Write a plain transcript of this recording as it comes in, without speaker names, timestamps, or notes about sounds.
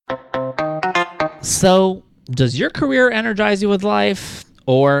So, does your career energize you with life,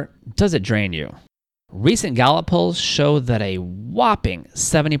 or does it drain you? Recent Gallup polls show that a whopping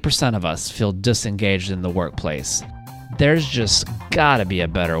 70% of us feel disengaged in the workplace. There's just gotta be a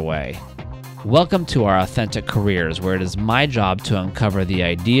better way. Welcome to our Authentic Careers, where it is my job to uncover the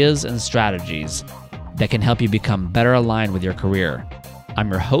ideas and strategies that can help you become better aligned with your career. I'm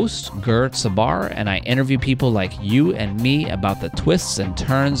your host, Gert Sabar, and I interview people like you and me about the twists and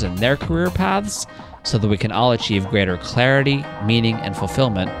turns in their career paths so that we can all achieve greater clarity, meaning, and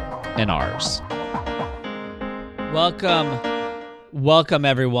fulfillment in ours. Welcome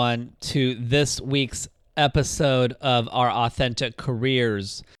everyone to this week's episode of our Authentic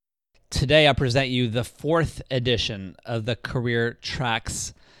Careers. Today I present you the fourth edition of the Career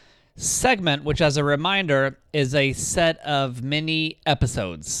Tracks segment, which, as a reminder, is a set of mini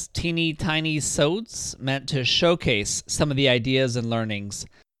episodes, teeny tiny sods meant to showcase some of the ideas and learnings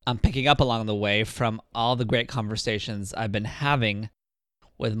I'm picking up along the way from all the great conversations I've been having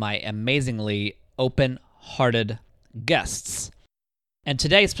with my amazingly open-hearted guests. And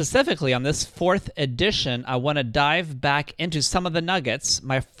today, specifically on this fourth edition, I want to dive back into some of the nuggets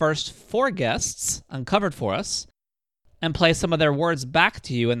my first four guests uncovered for us and play some of their words back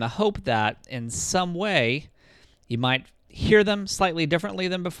to you in the hope that in some way you might hear them slightly differently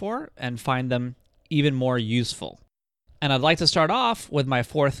than before and find them even more useful. And I'd like to start off with my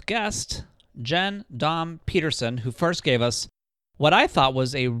fourth guest, Jen Dom Peterson, who first gave us what I thought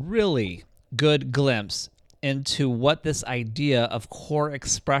was a really good glimpse into what this idea of core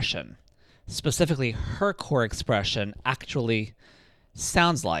expression, specifically her core expression, actually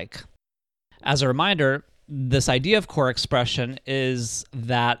sounds like. As a reminder, this idea of core expression is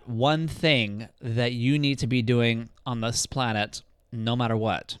that one thing that you need to be doing on this planet no matter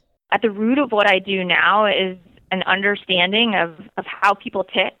what. At the root of what I do now is an understanding of how people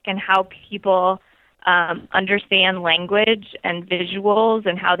tick and how people understand language and visuals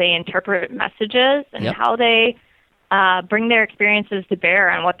and how they interpret messages and how they bring their experiences to bear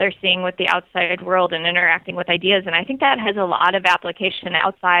on what they're seeing with the outside world and interacting with ideas. And I think that has a lot of application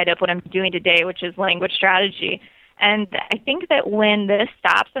outside of what I'm doing today, which is language strategy. And I think that when this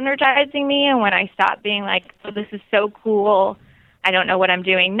stops energizing me and when I stop being like, oh, this is so cool, I don't know what I'm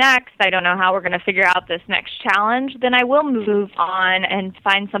doing next, I don't know how we're going to figure out this next challenge, then I will move on and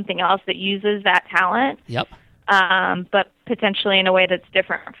find something else that uses that talent, but potentially in a way that's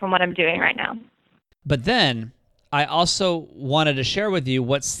different from what I'm doing right now. But then I also wanted to share with you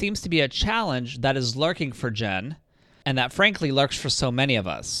what seems to be a challenge that is lurking for Jen, and that frankly lurks for so many of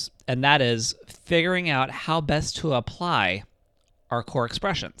us, and that is figuring out how best to apply our core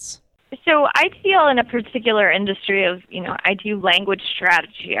expressions. So I feel in a particular industry of, I do language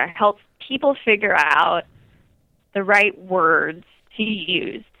strategy. I help people figure out the right words to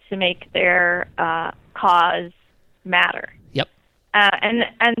use to make their cause matter. Yep. And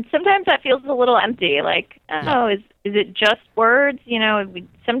sometimes that feels a little empty. Like, is it just words?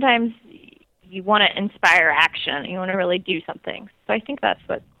 Sometimes you want to inspire action. You want to really do something. So I think that's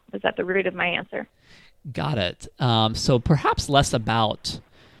what was at the root of my answer. Got it. So perhaps less about...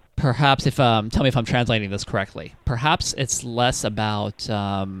 Perhaps tell me if I'm translating this correctly. Perhaps it's less about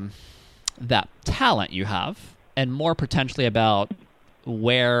that talent you have and more potentially about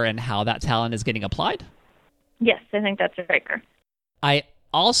where and how that talent is getting applied? Yes, I think that's right. I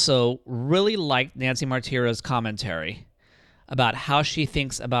also really liked Nancy Martira's commentary about how she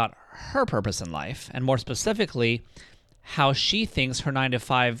thinks about her purpose in life, and more specifically, how she thinks her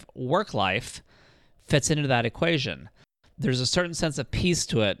 9-to-5 work life fits into that equation. There's a certain sense of peace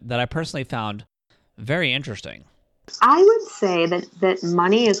to it that I personally found very interesting. I would say that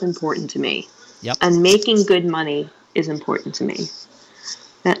money is important to me. Yep. And making good money is important to me.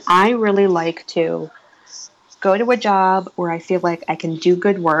 That I really like to go to a job where I feel like I can do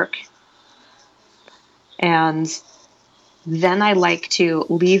good work. And then I like to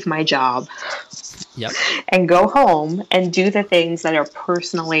leave my job and go home and do the things that are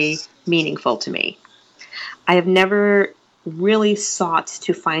personally meaningful to me. I have never really sought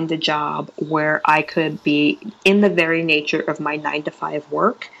to find a job where I could be in the very nature of my 9-to-5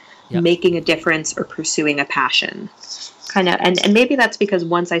 work, making a difference or pursuing a passion. And maybe that's because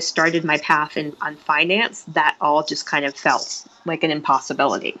once I started my path on finance, that all just kind of felt like an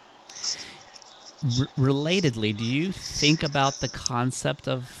impossibility. Relatedly, do you think about the concept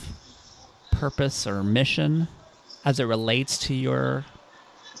of purpose or mission as it relates to your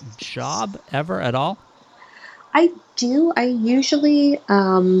job ever at all? I do. I usually,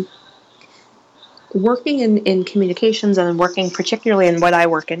 working in communications and working particularly in what I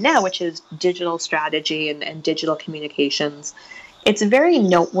work in now, which is digital strategy and digital communications, It's very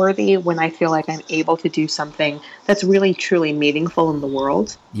noteworthy when I feel like I'm able to do something that's really, truly meaningful in the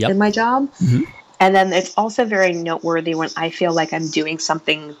world in my job. Mm-hmm. And then it's also very noteworthy when I feel like I'm doing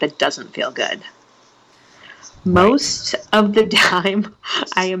something that doesn't feel good. Most of the time,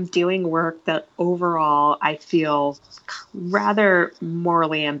 I am doing work that overall I feel rather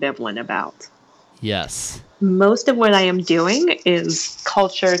morally ambivalent about. Yes. Most of what I am doing is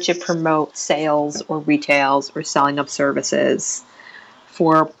culture to promote sales or retails or selling of services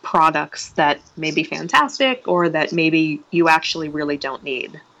for products that may be fantastic or that maybe you actually really don't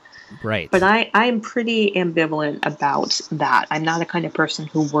need. Right. But I'm pretty ambivalent about that. I'm not the kind of person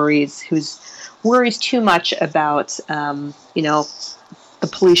who worries too much about, the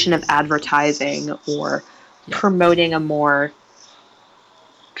pollution of advertising or promoting a more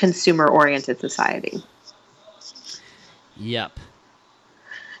consumer-oriented society. Yep.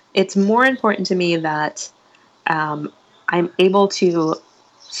 It's more important to me that I'm able to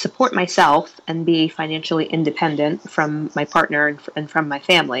support myself and be financially independent from my partner and from my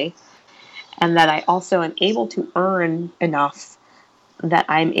family, and that I also am able to earn enough that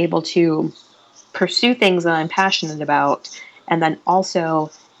I'm able to pursue things that I'm passionate about, and then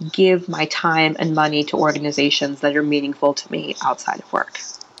also give my time and money to organizations that are meaningful to me outside of work.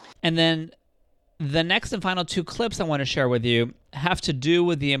 And then the next and final two clips I want to share with you have to do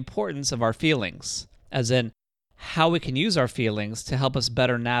with the importance of our feelings, as in how we can use our feelings to help us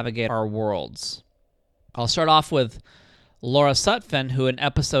better navigate our worlds. I'll start off with Laura Sutphin, who in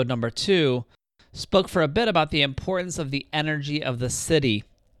episode number 2 spoke for a bit about the importance of the energy of the city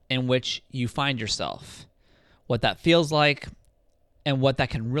in which you find yourself, what that feels like, and what that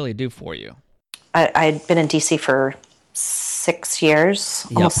can really do for you. I'd been in D.C. for 6 years,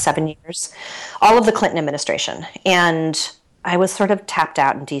 almost 7 years, all of the Clinton administration. And I was sort of tapped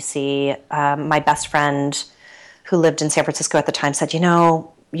out in D.C. My best friend who lived in San Francisco at the time said,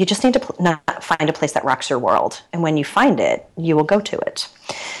 you just need to find a place that rocks your world. And when you find it, you will go to it.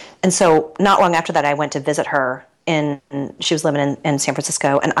 And so not long after that, I went to visit her. She was living in San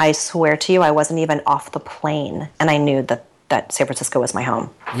Francisco, and I swear to you, I wasn't even off the plane, and I knew that San Francisco was my home.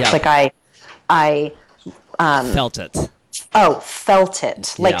 Yeah. Like I felt it. Oh, felt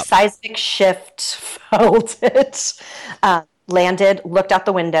it. Like seismic shift, felt it. Landed, looked out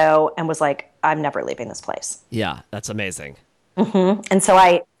the window, and was like, I'm never leaving this place. Yeah, that's amazing. Mm-hmm. And so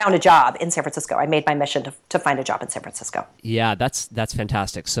I found a job in San Francisco. I made my mission to find a job in San Francisco. Yeah, that's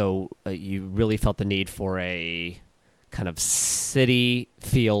fantastic. So you really felt the need for a kind of city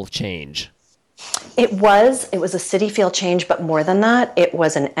feel change. It was a city feel change, but more than that, it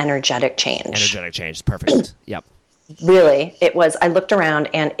was an energetic change. Energetic change, perfect. Yep. Really, it was. I looked around,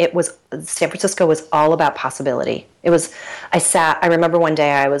 and San Francisco was all about possibility. I remember one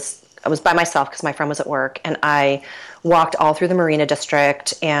day I was by myself because my friend was at work, and I walked all through the Marina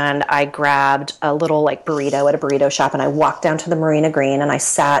District, and I grabbed a little burrito at a burrito shop, and I walked down to the Marina Green, and I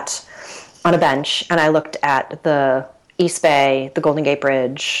sat on a bench, and I looked at the East Bay, the Golden Gate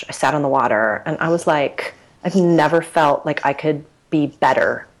Bridge. I sat on the water, and I was like, I've never felt like I could be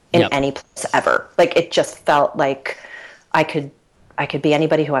better in any place ever. Like, it just felt like I could be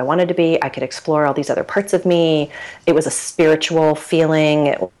anybody who I wanted to be. I could explore all these other parts of me. It was a spiritual feeling.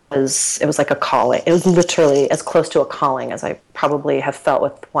 It was like a calling. It was literally as close to a calling as I probably have felt,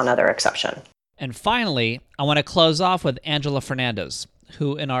 with one other exception. And finally, I want to close off with Angela Fernandez,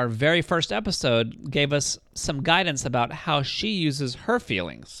 who in our very first episode gave us some guidance about how she uses her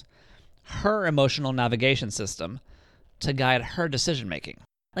feelings, her emotional navigation system, to guide her decision-making.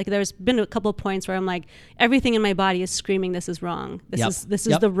 Like, there's been a couple points where I'm like, everything in my body is screaming, this is wrong. This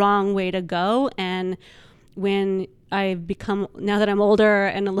is the wrong way to go. And when I've become, now that I'm older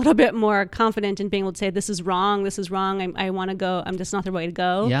and a little bit more confident in being able to say, this is wrong, I want to go, I'm just not the way to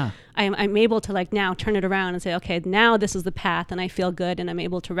go. Yeah. I'm able to now turn it around and say, okay, now this is the path, and I feel good, and I'm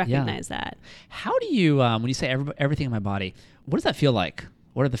able to recognize that. How do you, when you say everything in my body, what does that feel like?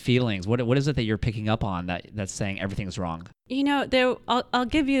 What are the feelings? What is it that you're picking up on that's saying everything's wrong? I'll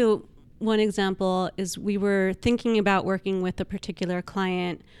give you one example. Is we were thinking about working with a particular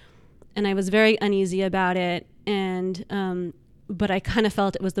client, and I was very uneasy about it, and but I kind of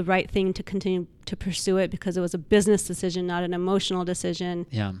felt it was the right thing to continue to pursue it because it was a business decision, not an emotional decision.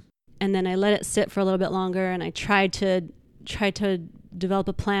 Yeah. And then I let it sit for a little bit longer, and I tried to develop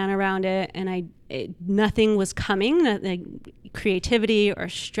a plan around it, and nothing was coming, like creativity or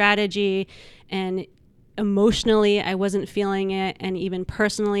strategy, and emotionally I wasn't feeling it, and even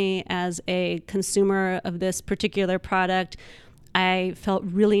personally as a consumer of this particular product, I felt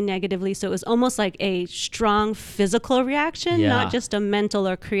really negatively. So it was almost like a strong physical reaction, not just a mental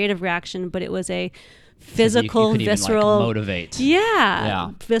or creative reaction, but it was a physical, you could visceral, even, motivate.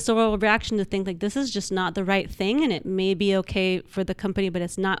 Yeah, visceral reaction to think like this is just not the right thing, and it may be okay for the company, but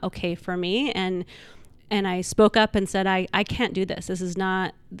it's not okay for me. And I spoke up and said, I can't do this. This is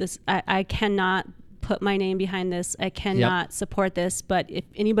not this. I cannot put my name behind this. I cannot support this. But if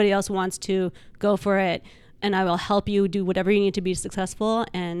anybody else wants to, go for it, and I will help you do whatever you need to be successful.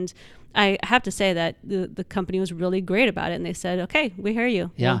 And I have to say that the company was really great about it, and they said, "Okay, we hear you.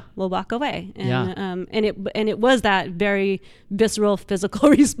 Yeah, we'll walk away." And and it was that very visceral, physical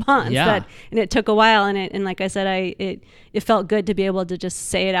response. And it took a while, and like I said, it felt good to be able to just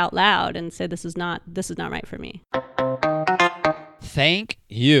say it out loud and say, "This is not right for me." Thank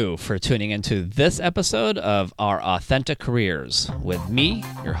you for tuning into this episode of Our Authentic Careers with me,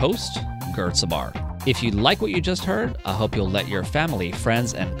 your host, Gert Sabar. If you like what you just heard, I hope you'll let your family,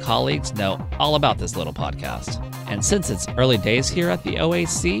 friends, and colleagues know all about this little podcast. And since it's early days here at the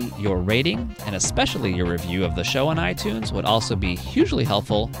OAC, your rating, and especially your review of the show on iTunes, would also be hugely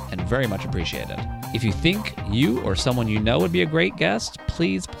helpful and very much appreciated. If you think you or someone you know would be a great guest,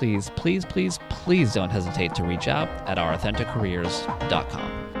 please, please, please, please, please don't hesitate to reach out at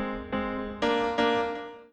ourauthenticcareers.com.